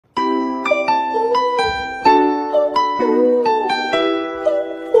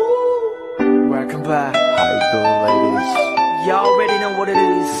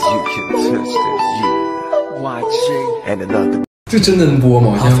这真的能播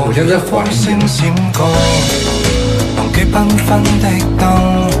吗？我现在在怀疑。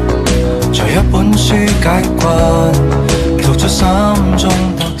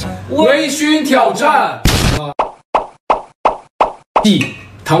微醺挑战。继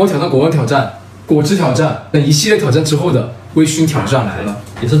糖果挑战、果冻挑战、果汁挑战等一系列挑战之后的微醺挑战来了，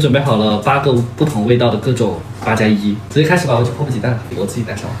也是准备好了8个不同味道的各种8+1，直接开始吧，我就迫不及待了，我自己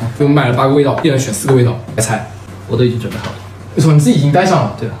带上了。我们买了8个味道，一人选4个味道来猜。我都已经准备好了。你说你自己已经带上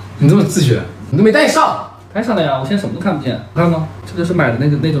了？对啊，你这么自觉，你都没带上？带上了呀，我现在什么都看不见，看吗？这个是买的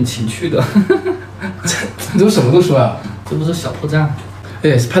那种情趣的。你怎么什么都说呀？这不是小破站？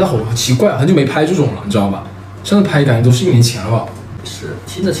哎，拍的好奇怪，很久没拍这种了，你知道吧？上次拍感觉都是1年前了吧？是，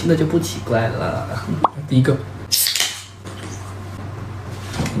听着听着就不奇怪了。第一个，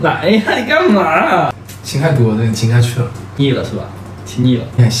来呀，你干嘛？亲太多了，亲下去了，腻了是吧？亲腻了。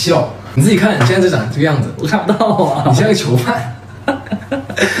你还笑？你自己看，你现在就长这个样子，我看不到啊。你像个囚犯。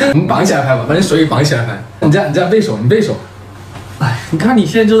我们绑起来拍吧，把你手给绑起来拍。你这样背手，你背手。哎，你看你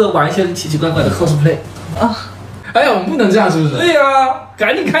现在就在玩一些奇奇怪怪的 cosplay 啊！哎呀，我们不能这样，是不是？对呀，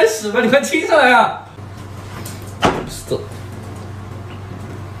赶紧开始吧，你快亲上来呀！走。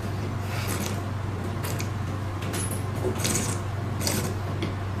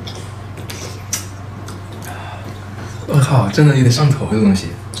我靠，真的有点上头，这个东西。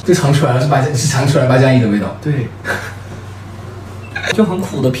这尝出来了是尝出来8+1的味道。对。就很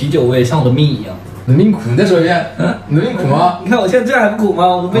苦的啤酒味，像我的命一样。你的命苦？你再说一遍。你的命苦吗？你看我现在这样还不苦吗？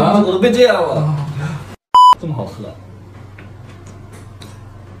我都被这样了。这么好喝。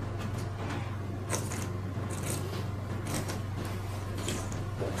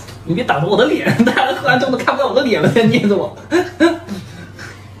你别挡着我的脸，大家观众都看不到我的脸了，在捏着我。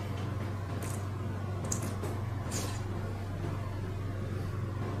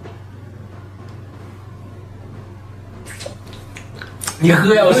你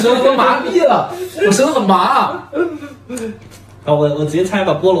喝呀，我舌头都麻痹了，我舌头很麻。啊，我直接猜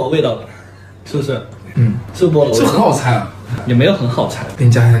吧，菠萝味道的，是不是？嗯，是菠萝味，是很好猜啊，也没有很好猜，给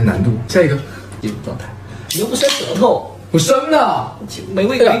你加一点难度。下一个进入状态，你又不伸舌头，我伸的，没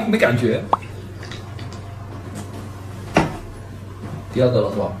没感觉。第2个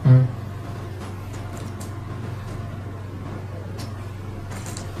了是吧？嗯。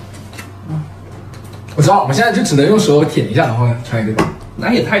我知道，我们现在就只能用手舔一下，然后穿一个。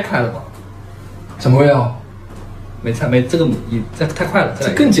那也太快了吧？什么味道？没猜没这个也太快了，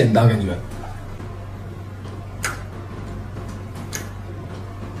这更简单感觉。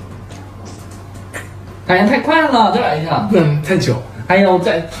哎呀，太快了，再来一下。不能太久。哎呀，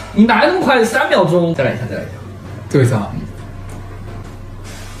你哪有那么快？3秒钟，再来一下，再来一下。对上。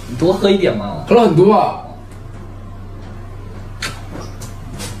你多喝一点嘛。喝了很多啊。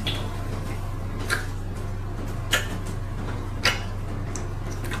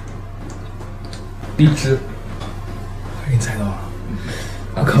荔枝，我给你猜到了。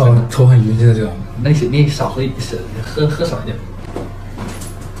我靠，头很晕，现在这样。那你少喝喝少一点。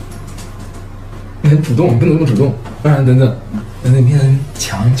你很主动，你不能那么主动，不然等你变成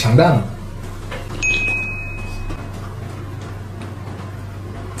强淡了。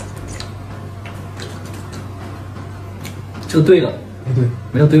这个对了，没对，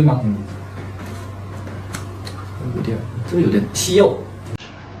没有对吗？嗯。有点，这个有点西柚。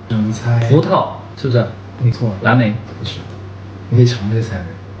能猜。葡萄是不是？没错。蓝莓不是。你可以尝着猜。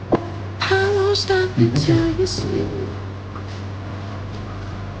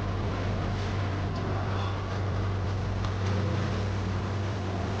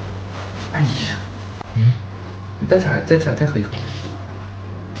哎呀，你再喝一口。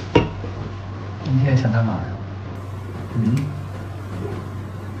你现在想干嘛呀？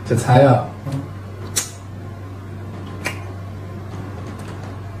再猜呀。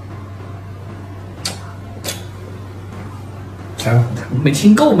猜吧。没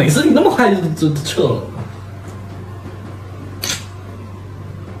亲够，每次你那么快就撤了。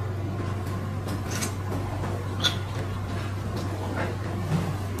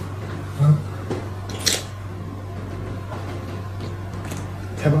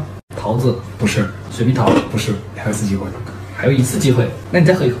猜吧。桃子不是，水蜜桃不是，还有一次机会，还有1次机会，那你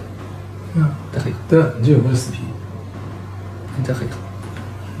再喝一口。再喝一口。对，你就有味死皮。你再喝一口。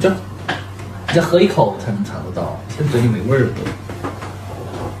这，你再喝一口才能尝得到，现在嘴里没味儿了都。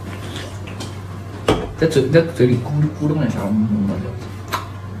在嘴里咕噜两下，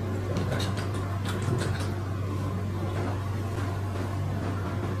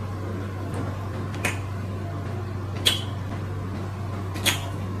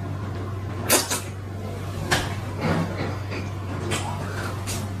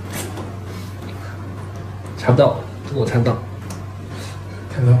猜不到，这个我猜不到。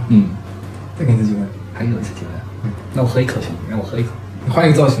猜不到。再给你一次机会。还有一次机会。那我喝一口行吗？让我喝一口。你换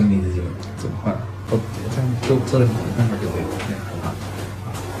一个造型，给你一次机会。怎么换？我这样坐在旁边就可以了。好。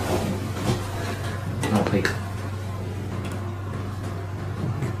那我喝一口。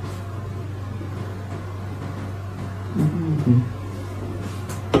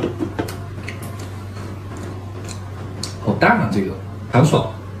好淡啊，这个很爽，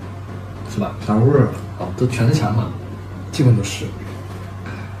是吧？啥味儿？哦，都全是强嘛，基本都是。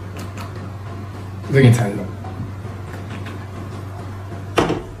我再给你猜一个。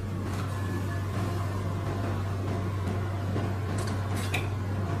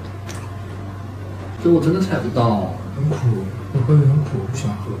这我真的猜不到。很苦，我喝的很苦，不喜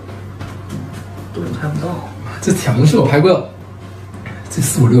欢喝。都猜不到。这挑战是我拍过这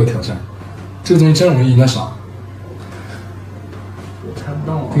4、5、6的挑战，这个东西真容易应该少。我猜不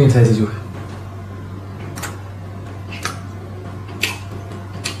到。再给你猜一次机会。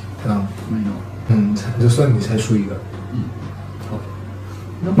猜到了？没有。就算你猜出一个。好。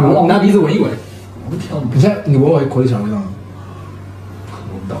你拿鼻子闻一闻。我挑。你闻我口里啥味道？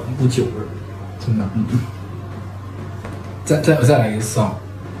闻不到一股酒味儿。真的。再来一次啊！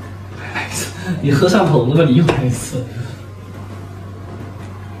你喝上头了吧？你又来一次。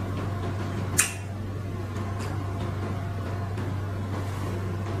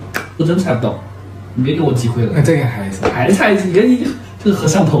我真猜不到，你别给我机会了。那再给还一次，还猜一次，你这喝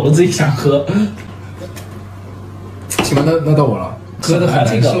上头了，自己想喝。行吧，那到我了。喝的很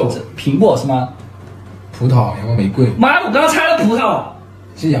难受。苹果是吗？葡萄，阳光玫瑰。妈，我刚刚猜了葡萄。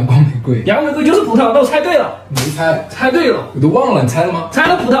是阳光玫瑰。阳光玫瑰就是葡萄，那我猜对了。你没猜？猜对了。我都忘了，你猜了吗？猜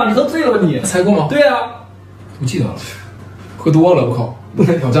了葡萄，你喝醉了吧你？猜过吗？对啊。不记得了。喝多了，我靠，不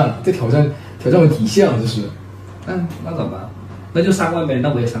能挑战了，这挑战我底线了，这是。那怎么办？那就3关呗，那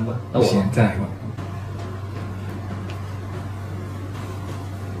我也3关。那我行，再来一关。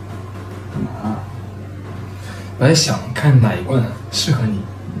干嘛？我在想看哪一罐适合你。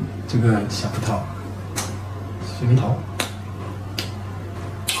这个小葡萄，水蜜桃。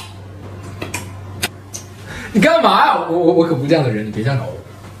你干嘛呀？我可不是这样的人，你别这样搞我。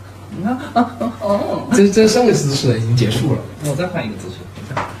这上个姿势已经结束了。我再换一个姿势。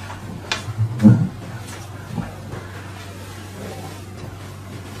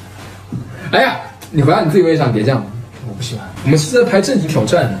哎呀，你回到你自己位置上，别这样。我不喜欢。我们是在拍正题挑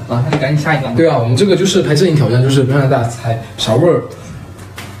战的啊，那你赶紧下一关。对啊，我们这个就是拍正题挑战，就是不让大家猜啥味儿。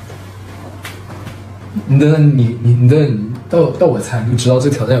你到我猜，你就知道这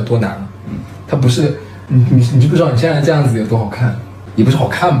个挑战有多难了。它不是你就不知道你现在这样子有多好看，也不是好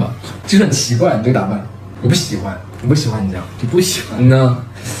看吧，就是很奇怪你这个打扮，我不喜欢你这样，你不喜欢呢？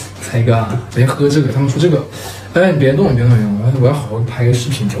猜一个啊，别喝这个，他们说这个，哎，你别动，我要好好拍个视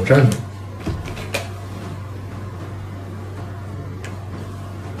频挑战的。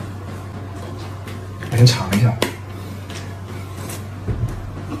我先尝一下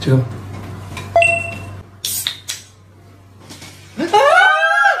这个。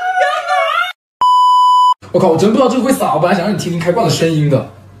我靠！我真不知道这个会洒，我本来想让你听听开罐的声音的，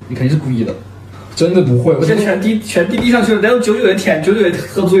你肯定是故意的，真的不会。我现在全滴上去了，然后久久也舔，久久也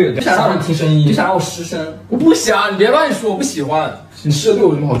喝醉了，就想让你听声音，就想让我失声。我不想，你别乱说，我不喜欢。你吃了对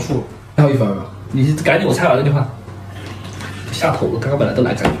我有什么好处？还有1分吧。你赶紧我猜完这句话，下头了，刚刚本来都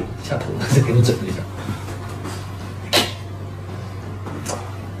来感觉下头了，再给你整一下。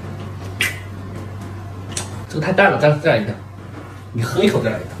这个太淡了，再来一个。你喝一口再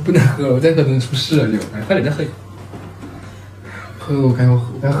来一个。不能喝了，我再喝能出事了就。来，快点再喝一口。我感觉我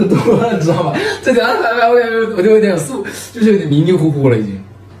喝多了，你知道吗？这两次来我就有点素，就是有点迷迷糊糊了已经。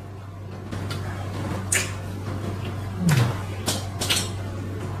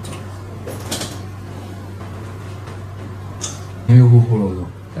迷迷糊糊了我都。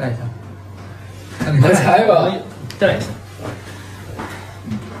再来一下。你来猜吧。再来一下。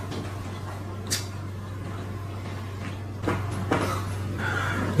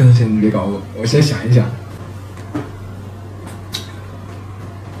先别搞我，我先想一想。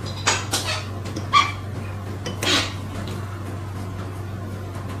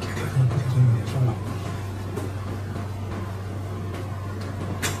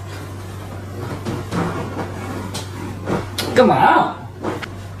干嘛？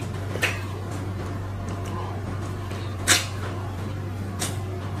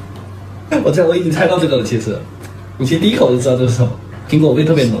我已经猜到这个了，其实第一口就知道这是什么。苹果味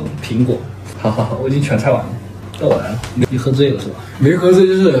特别浓，苹果。好，我已经全猜完了，到我来了。你喝醉了是吧？没喝醉，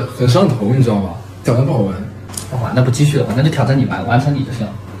就是很上头，你知道吧？挑战不好玩。不好玩，那不继续了吧？那就挑战你完成你就行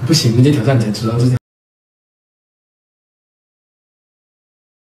了。不行，你得挑战你才知道这。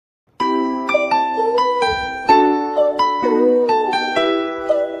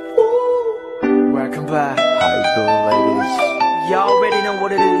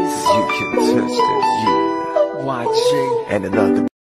and another